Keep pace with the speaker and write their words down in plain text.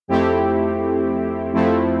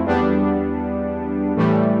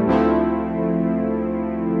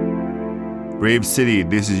Brave City,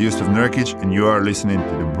 this is Yusuf Nurkic, and you are listening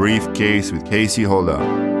to The Briefcase with Casey Holdahl.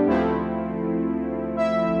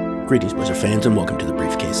 Greetings, Blazer fans, and welcome to The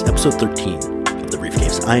Briefcase, episode 13 of The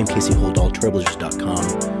Briefcase. I am Casey Holdahl,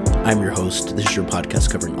 Trailblazers.com. I'm your host. This is your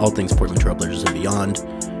podcast covering all things Portland Trailblazers and beyond.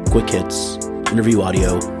 Quick hits, interview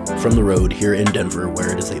audio from the road here in Denver,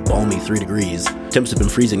 where it is a balmy 3 degrees. Temps have been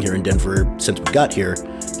freezing here in Denver since we got here.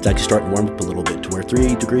 It's actually starting to warm up a little bit to where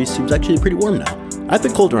 3 degrees seems actually pretty warm now. I've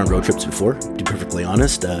been colder on road trips before, to be perfectly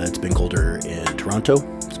honest. It's been colder in Toronto.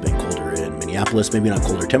 It's been colder in Minneapolis. Maybe not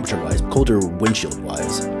colder temperature-wise, but colder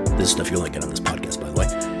windshield-wise. This is stuff you'll like it on this podcast, by the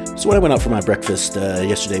way. So when I went out for my breakfast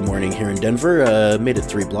yesterday morning here in Denver, made it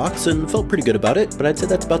 3 blocks and felt pretty good about it. But I'd say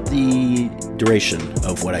that's about the duration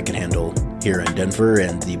of what I can handle here in Denver,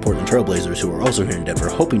 and the Portland Trailblazers, who are also here in Denver,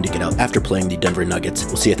 hoping to get out after playing the Denver Nuggets.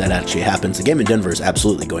 We'll see if that actually happens. The game in Denver is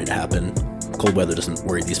absolutely going to happen. Cold weather doesn't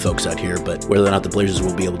worry these folks out here, but whether or not the Blazers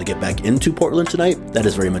will be able to get back into Portland tonight, that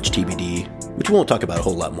is very much TBD, which we won't talk about a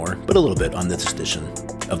whole lot more, but a little bit on this edition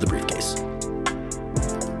of The Briefcase.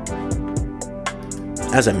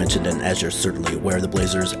 As I mentioned, and as you're certainly aware, the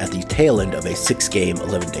Blazers at the tail end of a 6-game,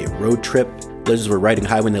 11-day road trip. Blazers were riding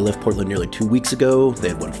high when they left Portland nearly 2 weeks ago. They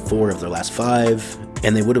had won 4 of their last 5,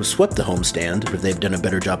 and they would have swept the homestand if they've done a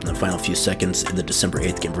better job in the final few seconds in the December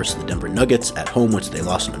 8th game versus the Denver Nuggets at home, which they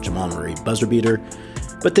lost on a Jamal Murray buzzer beater.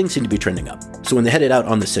 But things seem to be trending up. So when they headed out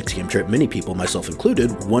on the 6-game trip, many people, myself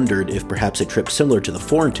included, wondered if perhaps a trip similar to the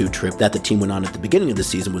 4-2 trip that the team went on at the beginning of the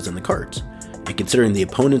season was in the cards. And considering the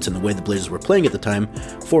opponents and the way the Blazers were playing at the time,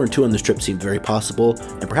 4-2 on this trip seemed very possible,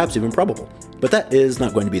 and perhaps even probable. But that is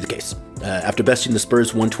not going to be the case. After besting the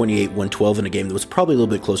Spurs 128-112 in a game that was probably a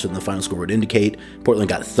little bit closer than the final score would indicate, Portland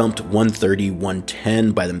got thumped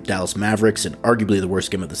 130-110 by the Dallas Mavericks in arguably the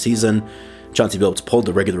worst game of the season. Chauncey Billups pulled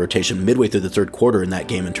the regular rotation midway through the third quarter in that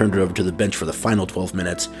game and turned it over to the bench for the final 12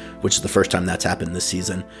 minutes, which is the first time that's happened this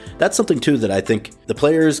season. That's something, too, that I think the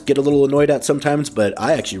players get a little annoyed at sometimes, but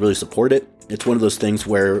I actually really support it. It's one of those things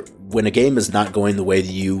where when a game is not going the way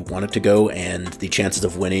that you want it to go and the chances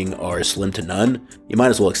of winning are slim to none, you might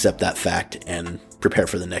as well accept that fact and prepare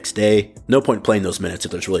for the next day. No point playing those minutes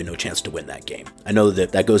if there's really no chance to win that game. I know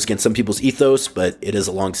that that goes against some people's ethos, but it is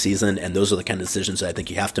a long season, and those are the kind of decisions that I think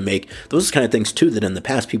you have to make. Those are the kind of things, too, that in the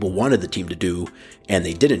past people wanted the team to do, and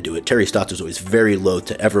they didn't do it. Terry Stotts was always very loath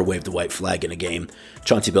to ever wave the white flag in a game.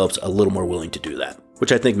 Chauncey Billups a little more willing to do that,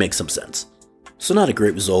 which I think makes some sense. So not a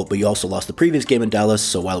great result, but you also lost the previous game in Dallas,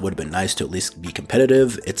 so while it would have been nice to at least be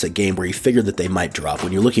competitive, it's a game where you figure that they might drop.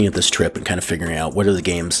 When you're looking at this trip and kind of figuring out what are the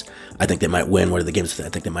games I think they might win, what are the games that I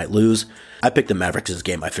think they might lose, I picked the Mavericks as a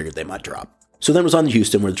game I figured they might drop. So then it was on to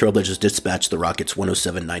Houston, where the Trailblazers dispatched the Rockets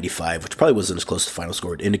 107-95, which probably wasn't as close as the final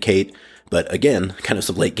score would indicate. But again, kind of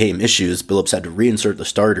some late game issues. Billups had to reinsert the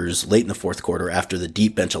starters late in the fourth quarter after the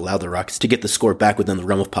deep bench allowed the Rockets to get the score back within the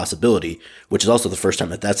realm of possibility, which is also the first time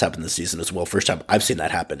that that's happened this season as well. First time I've seen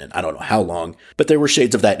that happen in I don't know how long. But there were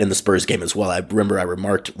shades of that in the Spurs game as well. I remember I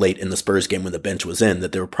remarked late in the Spurs game when the bench was in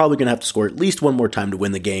that they were probably going to have to score at least one more time to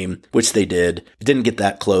win the game, which they did. It didn't get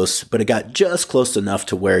that close, but it got just close enough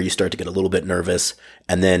to where you start to get a little bit nervous.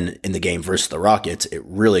 And then in the game versus the Rockets, it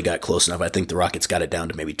really got close enough. I think the Rockets got it down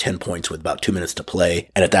to maybe 10 points with about 2 minutes to play.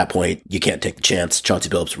 And at that point, you can't take the chance. Chauncey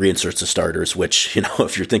Billups reinserts the starters, which,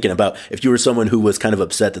 if you're thinking about, if you were someone who was kind of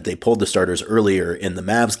upset that they pulled the starters earlier in the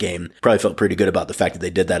Mavs game, probably felt pretty good about the fact that they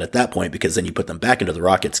did that at that point, because then you put them back into the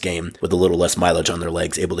Rockets game with a little less mileage on their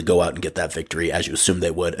legs, able to go out and get that victory as you assumed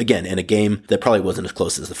they would. Again, in a game that probably wasn't as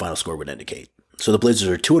close as the final score would indicate. So the Blazers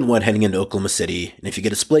are 2-1 heading into Oklahoma City, and if you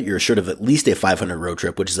get a split, you're assured of at least a 500 road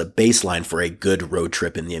trip, which is a baseline for a good road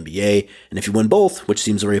trip in the NBA. And if you win both, which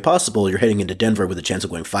seems very possible, you're heading into Denver with a chance of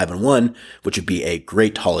going 5-1, which would be a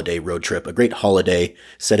great holiday road trip, a great holiday,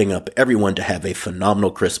 setting up everyone to have a phenomenal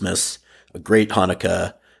Christmas, a great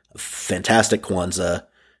Hanukkah, a fantastic Kwanzaa,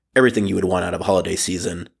 everything you would want out of a holiday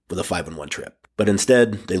season with a 5-1 trip. But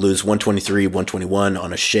instead, they lose 123-121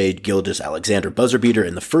 on a Shai Gilgeous-Alexander buzzer beater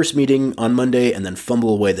in the first meeting on Monday, and then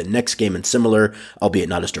fumble away the next game in similar, albeit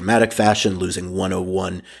not as dramatic fashion, losing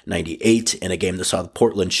 101-98 in a game that saw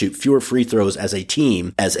Portland shoot fewer free throws as a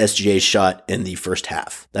team as SGA shot in the first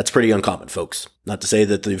half. That's pretty uncommon, folks. Not to say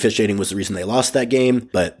that the officiating was the reason they lost that game,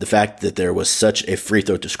 but the fact that there was such a free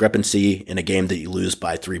throw discrepancy in a game that you lose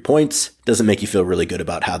by 3 points doesn't make you feel really good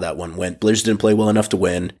about how that one went. Blazers didn't play well enough to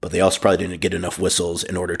win, but they also probably didn't get enough whistles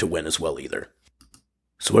in order to win as well either.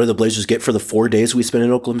 So what do the Blazers get for the 4 days we spent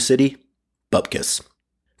in Oklahoma City? Bupkis.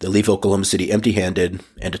 They leave Oklahoma City empty-handed,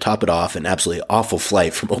 and to top it off, an absolutely awful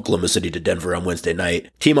flight from Oklahoma City to Denver on Wednesday night.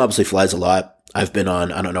 Team obviously flies a lot. I've been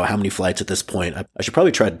on, I don't know how many flights at this point. I should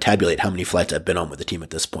probably try to tabulate how many flights I've been on with the team at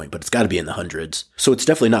this point, but it's got to be in the hundreds. So it's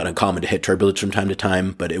definitely not uncommon to hit turbulence from time to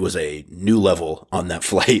time, but it was a new level on that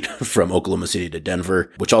flight from Oklahoma City to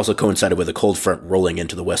Denver, which also coincided with a cold front rolling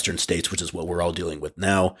into the western states, which is what we're all dealing with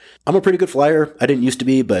now. I'm a pretty good flyer. I didn't used to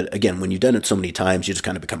be, but again, when you've done it so many times, you just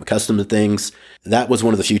kind of become accustomed to things. That was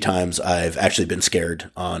one of the few times I've actually been scared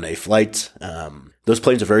on a flight. Those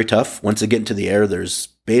planes are very tough. Once they get into the air, there's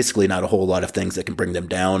basically not a whole lot of things that can bring them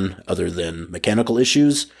down other than mechanical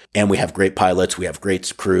issues. And we have great pilots. We have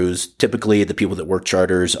great crews. Typically, the people that work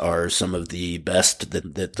charters are some of the best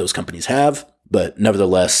that those companies have. But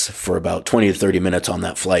nevertheless, for about 20 to 30 minutes on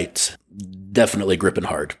that flight, definitely gripping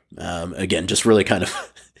hard. Again, just really kind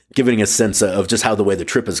of giving a sense of just how the way the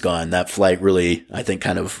trip has gone. That flight really, I think,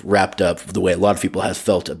 kind of wrapped up the way a lot of people have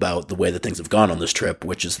felt about the way that things have gone on this trip,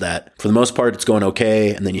 which is that for the most part, it's going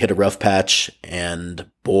okay. And then you hit a rough patch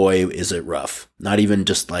and boy, is it rough. Not even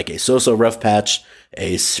just like a so-so rough patch,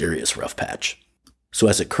 a serious rough patch. So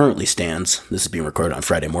as it currently stands, this is being recorded on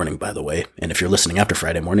Friday morning, by the way, and if you're listening after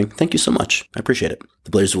Friday morning, thank you so much. I appreciate it.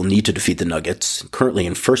 The Blazers will need to defeat the Nuggets, currently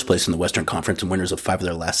in first place in the Western Conference and winners of 5 of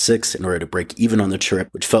their last 6, in order to break even on the trip,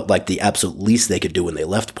 which felt like the absolute least they could do when they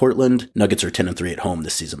left Portland. Nuggets are 10-3 at home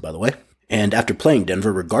this season, by the way. And after playing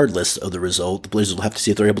Denver, regardless of the result, the Blazers will have to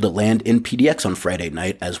see if they're able to land in PDX on Friday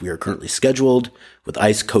night, as we are currently scheduled. With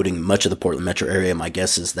ice coating much of the Portland metro area, my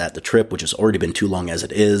guess is that the trip, which has already been too long as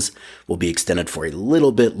it is, will be extended for a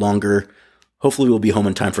little bit longer. Hopefully we'll be home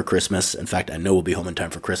in time for Christmas. In fact, I know we'll be home in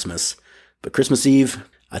time for Christmas. But Christmas Eve,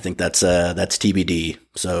 I think that's TBD.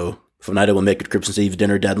 So if Oneida will make it Christmas Eve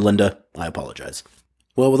dinner, Dad and Linda, I apologize.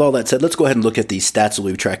 Well, with all that said, let's go ahead and look at the stats that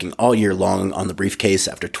we'll be tracking all year long on the briefcase.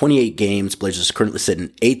 After 28 games, Blazers currently sit in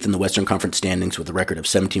 8th in the Western Conference standings with a record of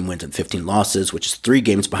 17 wins and 15 losses, which is 3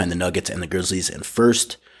 games behind the Nuggets and the Grizzlies in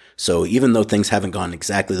first. So even though things haven't gone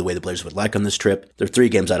exactly the way the Blazers would like on this trip, they're 3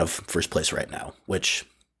 games out of first place right now, which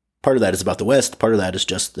part of that is about the West. Part of that is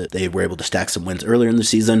just that they were able to stack some wins earlier in the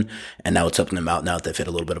season, and now it's helping them out now that they've hit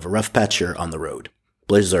a little bit of a rough patch here on the road.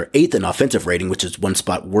 Blazers are 8th in offensive rating, which is 1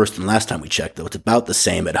 spot worse than last time we checked, though it's about the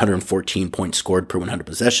same at 114 points scored per 100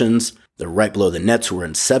 possessions. They're right below the Nets, who are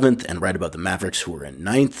in 7th, and right above the Mavericks, who are in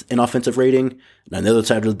 9th in offensive rating. And on the other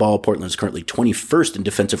side of the ball, Portland is currently 21st in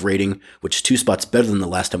defensive rating, which is 2 spots better than the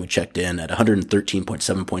last time we checked in at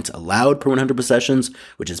 113.7 points allowed per 100 possessions,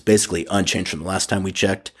 which is basically unchanged from the last time we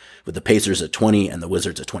checked, with the Pacers at 20 and the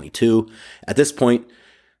Wizards at 22. At this point,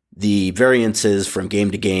 the variances from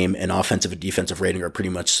game to game in offensive and defensive rating are pretty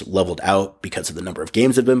much leveled out because of the number of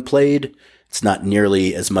games that have been played. It's not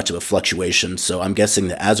nearly as much of a fluctuation, so I'm guessing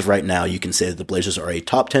that as of right now, you can say that the Blazers are a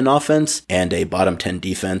top 10 offense and a bottom 10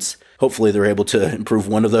 defense. Hopefully they're able to improve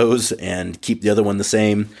one of those and keep the other one the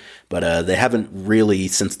same, but they haven't really,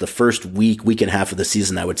 since the first week and a half of the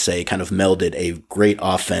season, I would say, kind of melded a great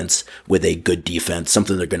offense with a good defense,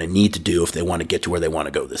 something they're going to need to do if they want to get to where they want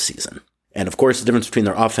to go this season. And of course, the difference between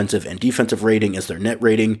their offensive and defensive rating is their net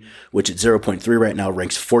rating, which at 0.3 right now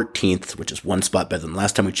ranks 14th, which is 1 spot better than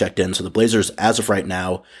last time we checked in. So the Blazers, as of right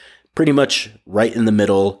now, pretty much right in the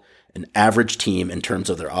middle, an average team in terms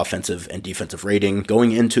of their offensive and defensive rating.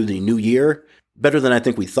 Going into the new year, better than I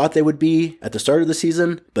think we thought they would be at the start of the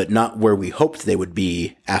season, but not where we hoped they would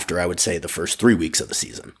be after, I would say, the first 3 weeks of the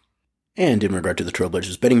season. And in regard to the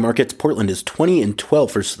Trailblazers betting markets, Portland is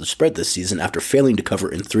 20-12 versus the spread this season after failing to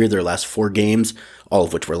cover in 3 of their last 4 games, all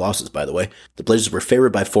of which were losses, by the way. The Blazers were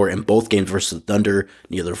favored by 4 in both games versus the Thunder,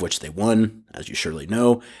 neither of which they won, as you surely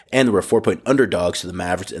know, and they were 4-point underdogs to the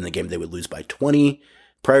Mavericks in the game they would lose by 20.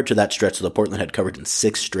 Prior to that stretch, the Portland had covered in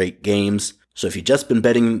 6 straight games. So if you've just been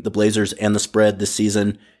betting the Blazers and the spread this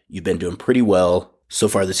season, you've been doing pretty well. So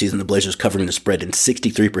far this season, the Blazers covering the spread in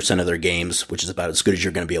 63% of their games, which is about as good as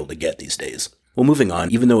you're going to be able to get these days. Well, moving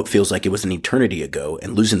on, even though it feels like it was an eternity ago,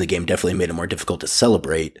 and losing the game definitely made it more difficult to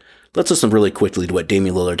celebrate, let's listen really quickly to what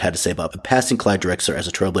Damian Lillard had to say about passing Clyde Drexler as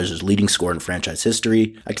a Trailblazers leading scorer in franchise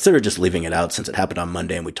history. I consider just leaving it out since it happened on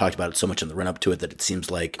Monday, and we talked about it so much in the run-up to it that it seems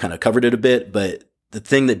like kind of covered it a bit, but the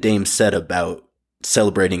thing that Dame said about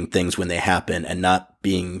celebrating things when they happen and not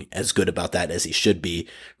being as good about that as he should be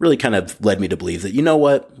really kind of led me to believe that, you know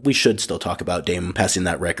what, we should still talk about Dame passing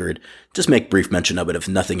that record. Just make brief mention of it, if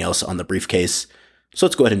nothing else, on the briefcase. So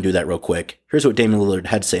let's go ahead and do that real quick. Here's what Damian Lillard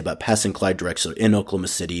had to say about passing Clyde Drexler in Oklahoma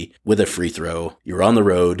City with a free throw. You were on the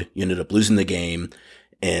road. You ended up losing the game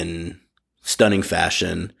in stunning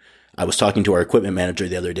fashion. I was talking to our equipment manager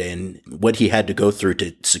the other day, and what he had to go through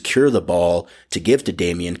to secure the ball to give to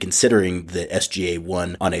Damian, considering the SGA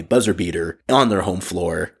won on a buzzer beater on their home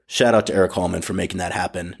floor. Shout out to Eric Hallman for making that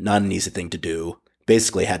happen. Not an easy thing to do.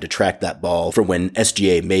 Basically had to track that ball from when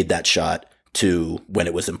SGA made that shot to when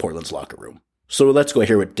it was in Portland's locker room. So let's go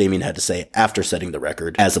hear what Damian had to say after setting the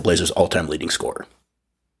record as the Blazers' all-time leading scorer.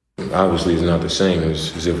 Obviously, it's not the same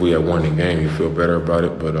as if we had won the game. You feel better about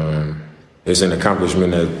it, but it's an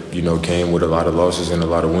accomplishment that, came with a lot of losses and a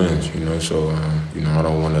lot of wins, So, I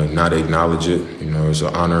don't want to not acknowledge it. It's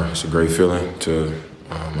an honor. It's a great feeling to,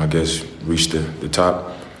 reach the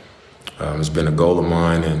top. It's been a goal of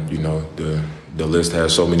mine, and, the list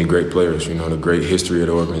has so many great players, the great history of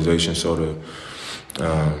the organization. So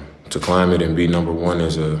to climb it and be number one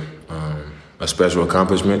is a special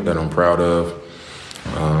accomplishment that I'm proud of.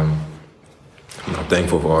 I'm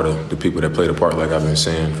thankful for all the people that played a part, like I've been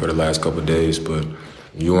saying for the last couple of days. But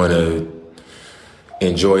you want to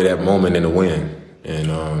enjoy that moment in the win. And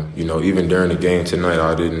even during the game tonight,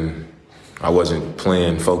 I wasn't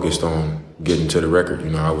playing focused on getting to the record.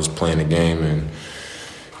 I was playing the game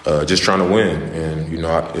and just trying to win. And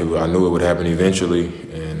I knew it would happen eventually.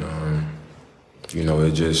 And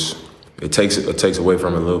it takes away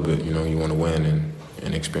from it a little bit. You want to win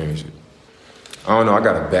and experience it. I don't know, I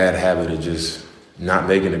got a bad habit of just not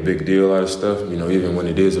making a big deal out of stuff, even when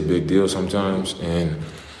it is a big deal sometimes. And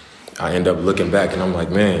I end up looking back and I'm like,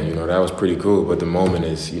 man, that was pretty cool. But the moment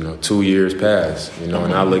is, 2 years past, and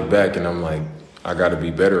I look back and I'm like, I got to be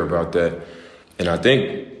better about that. And I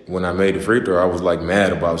think when I made the free throw, I was like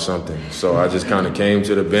mad about something. So I just kind of came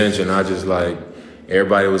to the bench and I just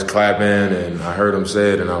everybody was clapping and I heard them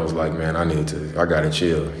say it and I was like, man, I got to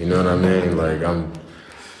chill. You know what I mean?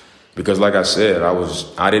 Because like I said,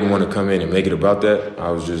 I didn't want to come in and make it about that. I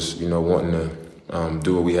was just, wanting to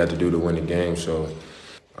do what we had to do to win the game. So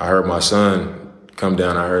I heard my son come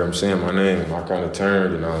down. I heard him saying my name. I kind of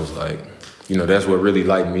turned and I was like, that's what really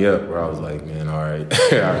lightened me up, where I was like, man, all right.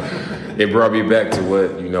 It brought me back to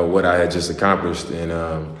what I had just accomplished. And,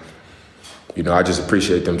 I just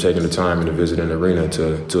appreciate them taking the time in the visiting arena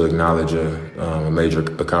to acknowledge a major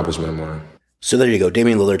accomplishment of mine. So there you go,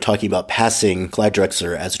 Damian Lillard talking about passing Clyde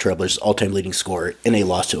Drexler as the Trailblazers' all-time leading scorer in a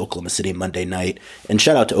loss to Oklahoma City Monday night. And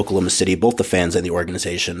shout out to Oklahoma City, both the fans and the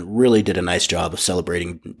organization really did a nice job of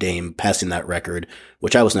celebrating Dame passing that record,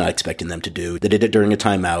 which I was not expecting them to do. They did it during a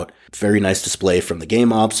timeout. Very nice display from the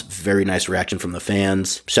game ops, very nice reaction from the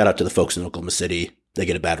fans. Shout out to the folks in Oklahoma City. They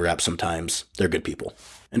get a bad rap sometimes. They're good people.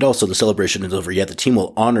 And also, the celebration is over yet. The team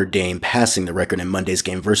will honor Dame passing the record in Monday's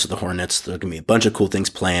game versus the Hornets. There are going to be a bunch of cool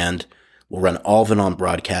things planned. We'll run all of it on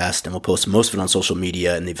broadcast, and we'll post most of it on social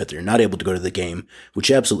media in the event that you're not able to go to the game, which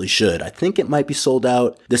you absolutely should. I think it might be sold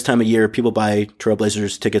out this time of year. People buy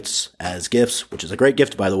Trailblazers tickets as gifts, which is a great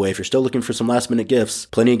gift, by the way. If you're still looking for some last-minute gifts,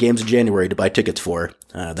 plenty of games in January to buy tickets for.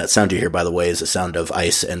 That sound you hear, by the way, is the sound of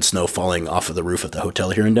ice and snow falling off of the roof of the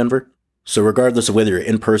hotel here in Denver. So regardless of whether you're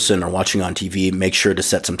in person or watching on TV, make sure to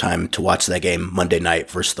set some time to watch that game Monday night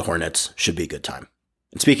versus the Hornets. Should be a good time.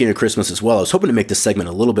 And speaking of Christmas as well, I was hoping to make this segment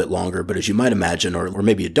a little bit longer, but as you might imagine, or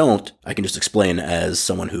maybe you don't, I can just explain as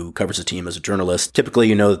someone who covers a team as a journalist. Typically,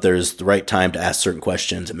 you know that there's the right time to ask certain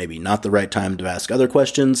questions and maybe not the right time to ask other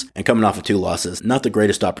questions. And coming off of 2 losses, not the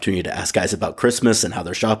greatest opportunity to ask guys about Christmas and how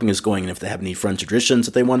their shopping is going and if they have any fun traditions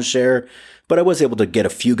that they want to share. But I was able to get a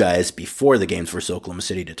few guys before the games versus Oklahoma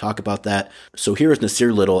City to talk about that. So here is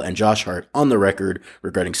Nassir Little and Josh Hart on the record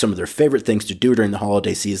regarding some of their favorite things to do during the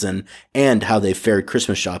holiday season and how they've fared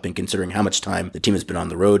Christmas shopping considering how much time the team has been on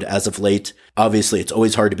the road as of late. Obviously, it's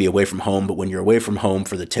always hard to be away from home, but when you're away from home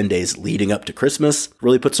for the 10 days leading up to Christmas,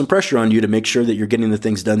 really puts some pressure on you to make sure that you're getting the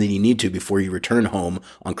things done that you need to before you return home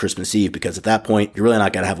on Christmas Eve, because at that point, you're really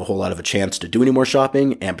not going to have a whole lot of a chance to do any more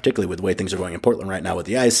shopping, and particularly with the way things are going in Portland right now with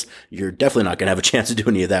the ice, you're definitely not going to have a chance to do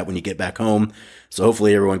any of that when you get back home. So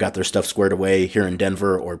hopefully everyone got their stuff squared away here in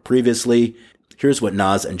Denver or previously. Here's what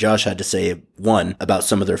Nas and Josh had to say, 1, about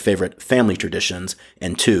some of their favorite family traditions,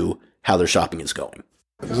 and 2, how their shopping is going.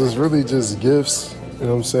 It's really just gifts, you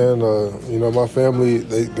know what I'm saying? My family,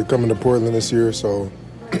 they're coming to Portland this year, so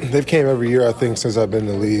they've came every year, I think, since I've been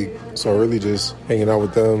in the league. So really just hanging out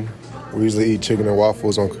with them. We usually eat chicken and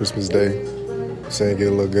waffles on Christmas Day, saying get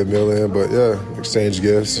a little good meal in. But yeah, exchange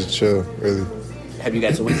gifts, just chill, really. Have you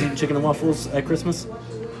guys always eaten chicken and waffles at Christmas?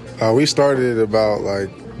 We started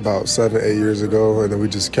about 7, 8 years ago, and then we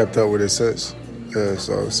just kept up with it since. Yeah,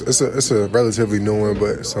 so it's a relatively new one,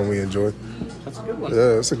 but it's something we enjoy. That's a good one.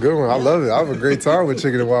 Yeah, it's a good one. I love it. I have a great time with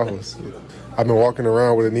chicken and waffles. I've been walking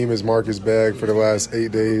around with a Neiman's Marcus bag for the last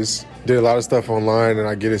 8 days. Did a lot of stuff online, and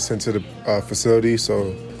I get it sent to the facility,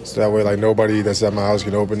 so that way nobody that's at my house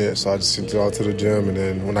can open it. So I just sent it out to the gym, and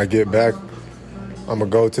then when I get back, I'm going to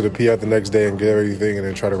go to the PF the next day and get everything and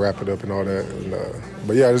then try to wrap it up and all that. And,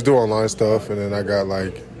 but yeah, I just do online stuff, and then I got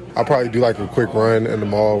I'll probably do a quick run in the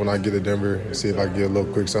mall when I get to Denver and see if I can get a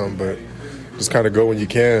little quick something, but just kind of go when you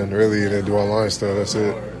can, really, and then do online stuff. That's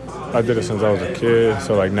it. I did it since I was a kid,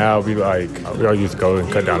 so like now we all used to go and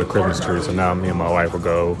cut down the Christmas tree. So now me and my wife will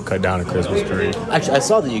go cut down the Christmas tree. Actually, I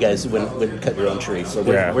saw that you guys went and cut your own tree. So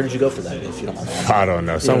where did you go for that? If you don't mind asking? I don't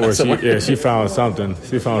know. She found something.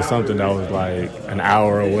 She found something that was like an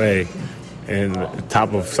hour away, in the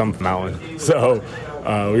top of some mountain. So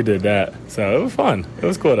we did that. So it was fun. It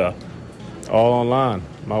was cool though. All online.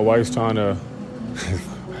 My wife's trying to.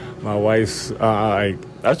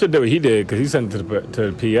 I should do what he did because he sent it to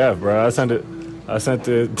the PF, bro. I sent it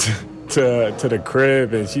to the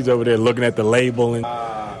crib, and she's over there looking at the label and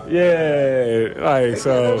Just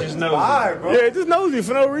nosy. Just nosy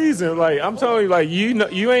for no reason. Like I'm telling you, like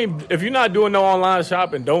you ain't if you're not doing no online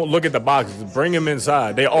shopping, don't look at the boxes. Bring them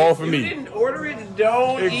inside. They all for me. You didn't order it.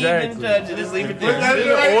 Don't even touch it. Just leave it there. You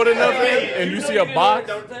didn't order nothing, and you see a box.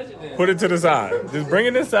 Don't touch it then. Put it to the side. Just bring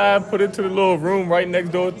it inside. Put it to the little room right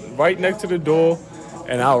next to the door.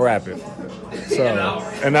 And I'll wrap it.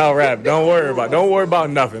 I'll wrap. Don't worry about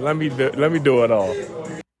nothing. Let me do it all.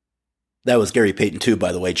 That was Gary Payton too,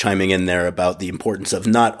 by the way, chiming in there about the importance of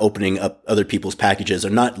not opening up other people's packages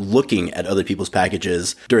or not looking at other people's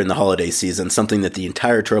packages during the holiday season. Something that the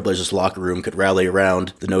entire Trailblazers locker room could rally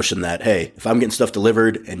around. The notion that, hey, if I'm getting stuff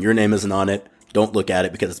delivered and your name isn't on it, don't look at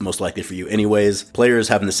it because it's most likely for you anyways. Players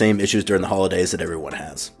having the same issues during the holidays that everyone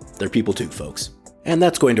has. They're people too, folks. And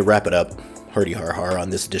that's going to wrap it up. Hardy har har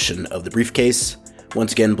on this edition of The Briefcase.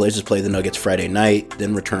 Once again, Blazers play the Nuggets Friday night,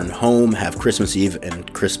 then return home, have Christmas Eve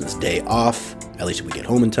and Christmas Day off, at least if we get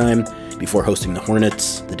home in time, before hosting the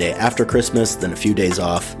Hornets the day after Christmas, then a few days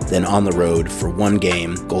off, then on the road for one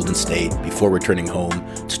game, Golden State, before returning home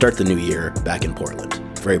to start the new year back in Portland.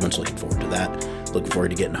 Very much looking forward to that. Looking forward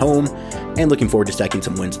to getting home, and looking forward to stacking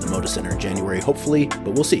some wins at the Moda Center in January, hopefully,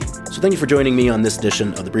 but we'll see. So thank you for joining me on this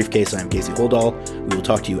edition of The Briefcase. I am Casey Holdahl. We will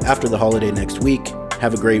talk to you after the holiday next week.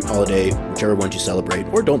 Have a great holiday, whichever ones you celebrate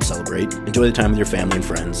or don't celebrate. Enjoy the time with your family and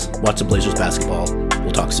friends. Watch some Blazers basketball.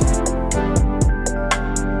 We'll talk soon.